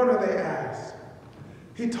find water, they asked.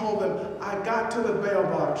 He told them, I got to the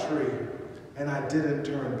baobab tree and I didn't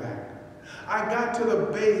turn back. I got to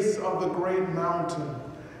the base of the great mountain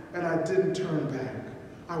and I didn't turn back.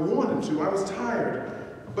 I wanted to, I was tired,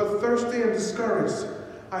 but thirsty and discouraged.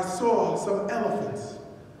 I saw some elephants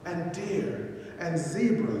and deer and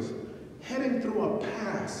zebras heading through a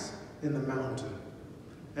pass in the mountain,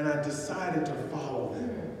 and I decided to follow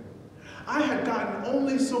them. I had gotten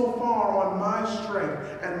only so far on my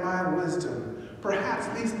strength and my wisdom. Perhaps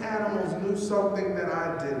these animals knew something that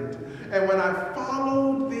I didn't. And when I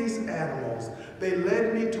followed these animals, they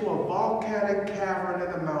led me to a volcanic cavern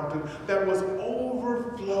in the mountain that was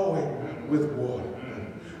overflowing with water.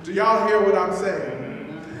 Do y'all hear what I'm saying?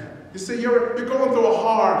 You see, you're going through a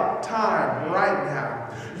hard time right now.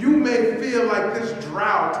 You may feel like this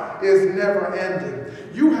drought is never ending.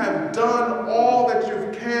 You have done all that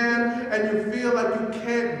you can, and you feel like you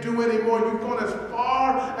can't do anymore. You've gone as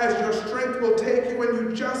far as your strength will take you, and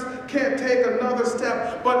you just can't take another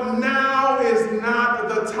step. But now is not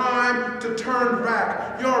the time to turn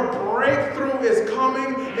back. Your breakthrough is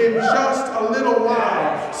coming in just a little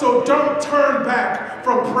while. So don't turn back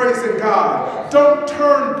from praising God. Don't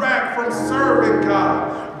turn back from serving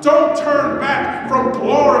God. Don't turn back from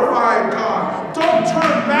glorifying God. Don't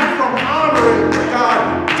turn back from honoring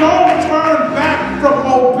God. Don't turn back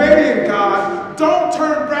from obeying God. Don't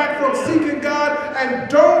turn back from seeking God. And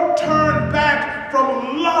don't turn back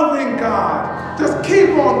from loving God. Just keep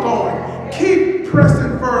on going. Keep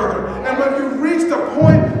pressing further. And when you reach the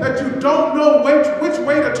point that you don't know which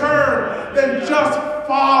way to turn, then just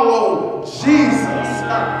follow Jesus.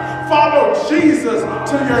 Follow Jesus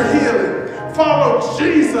to your healing. Follow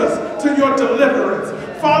Jesus to your deliverance.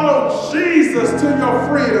 Follow Jesus to your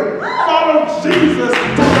freedom. Follow Jesus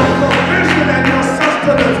to your provision and your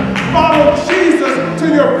sustenance. Follow Jesus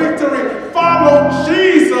to your victory. Follow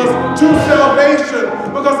Jesus to salvation.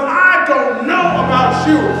 Because I don't know about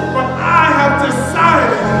you, but I have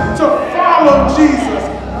decided to follow Jesus.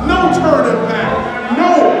 No turning back.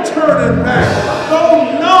 No turning back.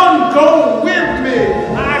 Though none go with me,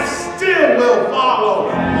 I still will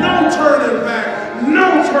follow. No turning back.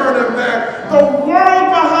 No turning back. The world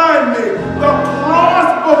behind me, the cross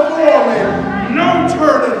before me. No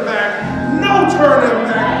turning back. No turning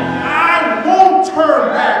back. I won't turn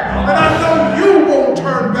back. And I know you won't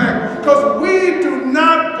turn back, because we do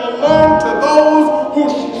not belong to those who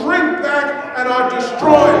shrink back and are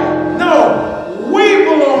destroyed. No, we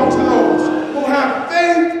belong to those who have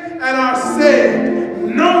faith and are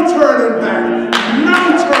saved. No turning back. No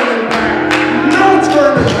turning back. No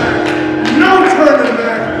turning back. No turning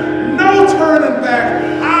back. No turning back.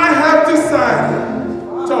 I have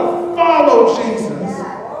decided to follow Jesus.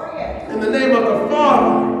 In the name of the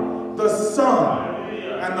Father, the Son,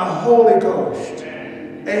 and the Holy Ghost.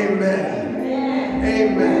 Amen.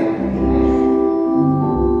 Amen.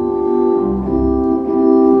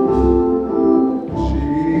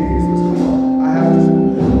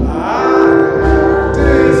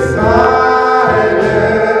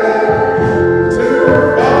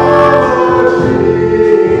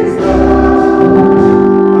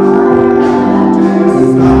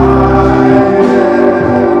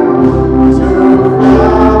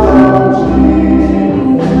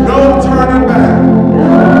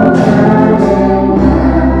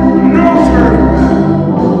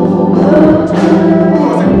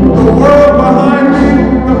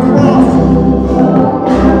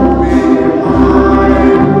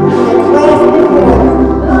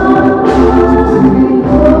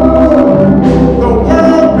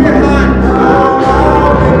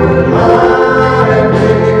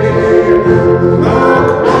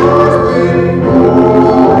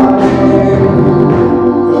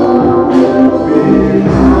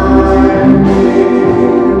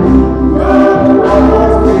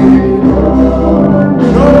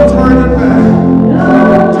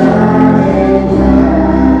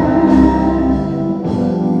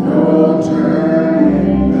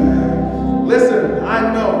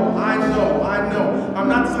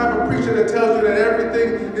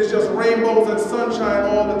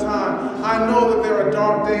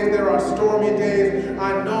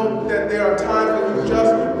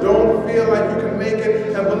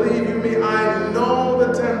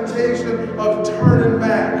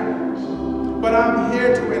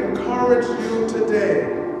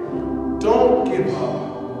 Don't give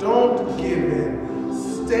up. Don't give in.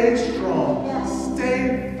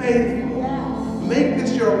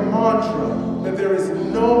 mantra that there is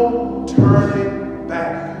no turning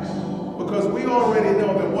back. Because we already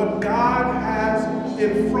know that what God has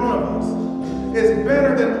in front of us is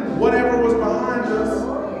better than whatever was behind us.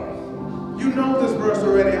 You know this verse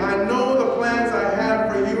already. I know the plans I have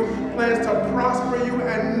for you, plans to prosper you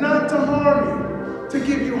and not to harm you, to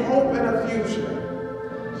give you hope and a future.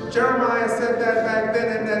 Jeremiah said that back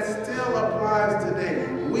then, and that still applies today.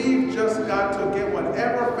 We've just got to get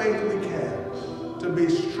whatever faith we can to be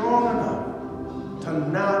strong enough to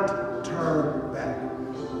not turn back.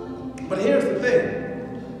 But here's the thing,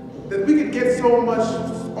 that we can get so much,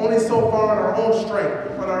 only so far on our own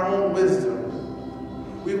strength, on our own wisdom.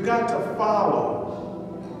 We've got to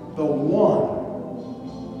follow the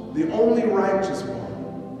one, the only righteous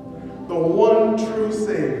one, the one true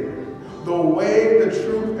Savior, the way, the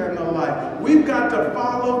truth, and the life. We've got to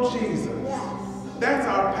follow Jesus. That's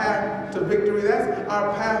our path to victory. That's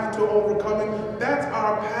our path to overcoming. That's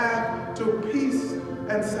our path to peace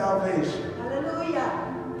and salvation. Hallelujah.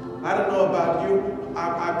 I don't know about you.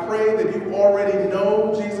 I pray that you already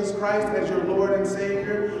know Jesus Christ as your Lord and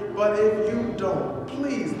Savior. But if you don't,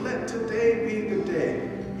 please let today be the day,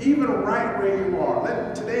 even right where you are,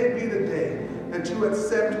 let today be the day that you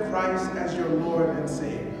accept Christ as your Lord and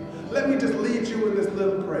Savior. Let me just lead you in this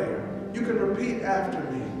little prayer. You can repeat after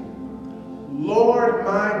me. Lord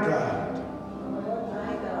my God,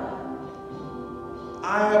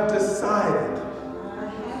 I have decided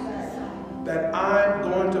that I'm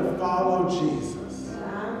going to follow Jesus.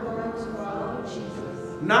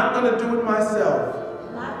 Not going to do it myself.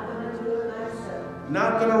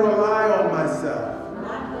 Not going to rely on myself.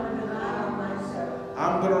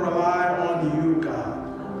 I'm going to rely on you, God.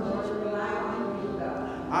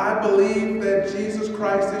 I believe that Jesus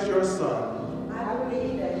Christ is your Son. I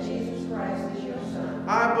believe that Jesus Christ is your Son.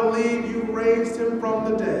 I believe you raised him from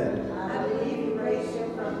the dead. I believe you raised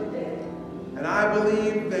him from the dead. And I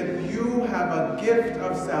believe that you have a gift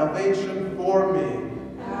of salvation for me.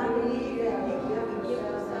 And I believe that you have a gift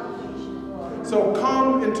of salvation for me. So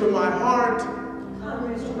come into my heart.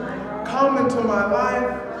 Come into my heart. Come into my life.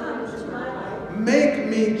 Come into my life. Make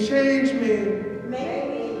me, change me. Make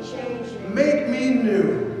me, change me. Make me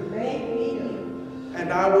new. Make me new.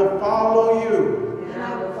 And I will follow you. And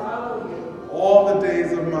I will follow you. All the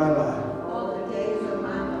days of my life. All the days of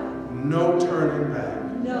my life. No turning back.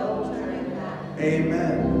 No turning back.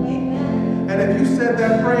 Amen. Amen. And if you said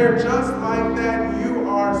that prayer just like that, you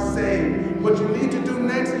are saved. What you need to do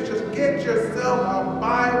next is just get yourself a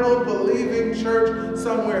Bible-believing church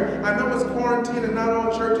somewhere. I know it's quarantine and not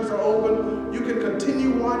all churches are open. You can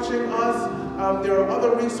continue watching us. There are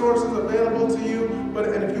other resources available to you.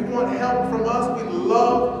 And if you want help from us, we'd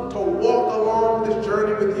love to walk along this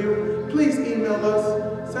journey with you. Please email us.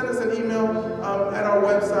 Send us an email at our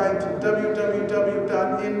website,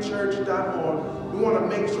 www.inchurch.org. We want to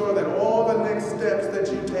make sure that all the next steps that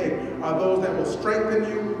you take are those that will strengthen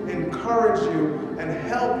you, encourage you, and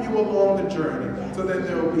help you along the journey, so that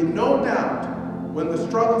there will be no doubt when the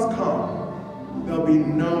struggles come, there'll be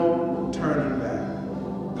no turning back.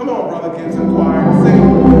 Come on, Brother Gibson Choir, sing it.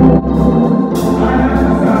 I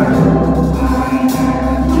have decided.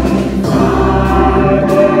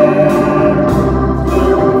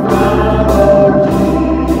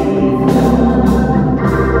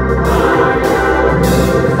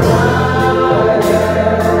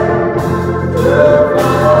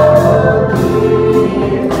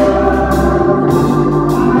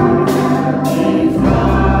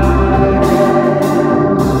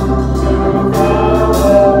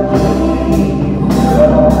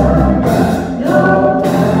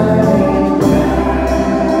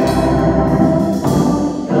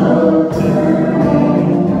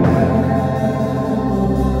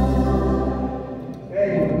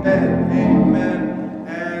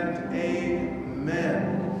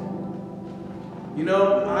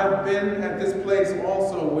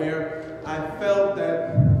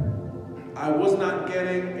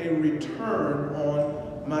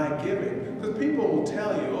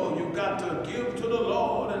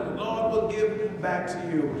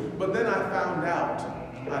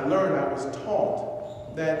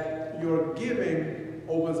 That your giving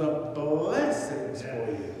opens up blessings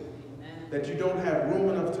for you that you don't have room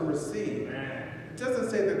enough to receive. It doesn't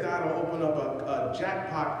say that God will open up a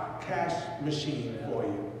jackpot cash machine for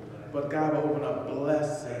you, but God will open up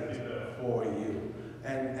blessings for you.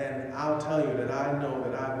 And I'll tell you that I know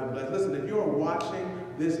that I've been blessed. Listen, if you're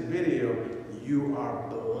watching this video, you are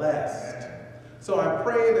blessed. So I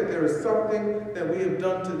pray that there is something that we have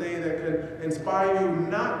done today that can inspire you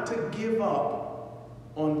not to give up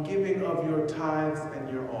on giving of your tithes and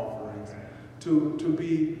your offerings, to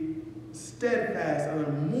be steadfast and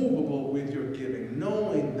unmovable with your giving,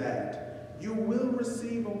 knowing that you will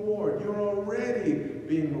receive a reward. You're already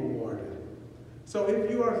being rewarded. So if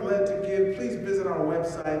you are led to give, please visit our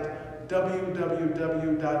website,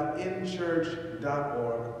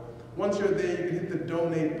 www.inchurch.org. Once you're there, you can hit the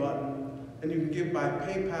donate button, and you can give by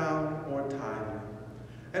PayPal or tithing.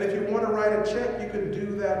 And if you want to write a check, you can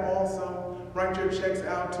do that also. Write your checks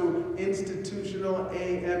out to Institutional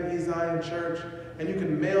AME Zion Church, and you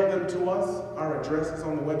can mail them to us. Our address is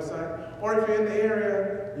on the website. Or if you're in the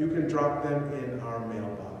area, you can drop them in our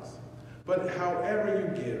mailbox. But however you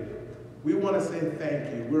give, we want to say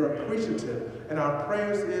thank you. We're appreciative. And our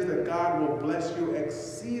prayers is that God will bless you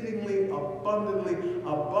exceedingly abundantly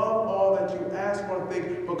above all that you ask or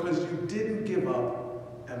think, because you didn't give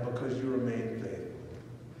up and because you remained faithful.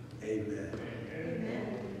 Amen.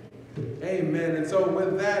 Amen. And so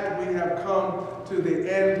with that, we have come to the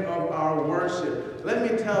end of our worship. Let me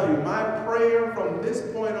tell you, my prayer from this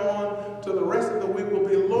point on to the rest of the week will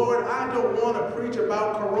be, Lord, I don't want to preach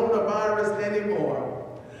about coronavirus anymore,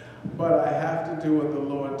 but I have to do what the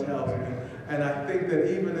Lord tells me. And I think that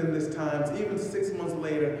even in this time, even 6 months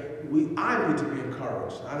later, I need to be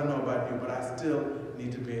encouraged. I don't know about you, but I still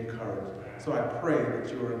need to be encouraged. So I pray that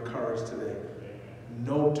you are encouraged today.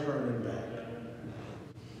 No turning back.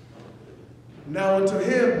 Now unto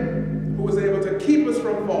him who is able to keep us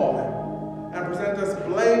from falling and present us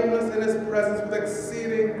blameless in his presence with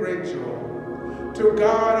exceeding great joy. To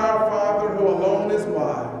God our Father, who alone is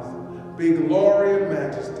wise, be glory and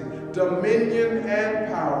majesty, dominion and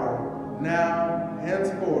power, now,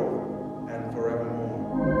 henceforth, and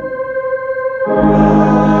forevermore.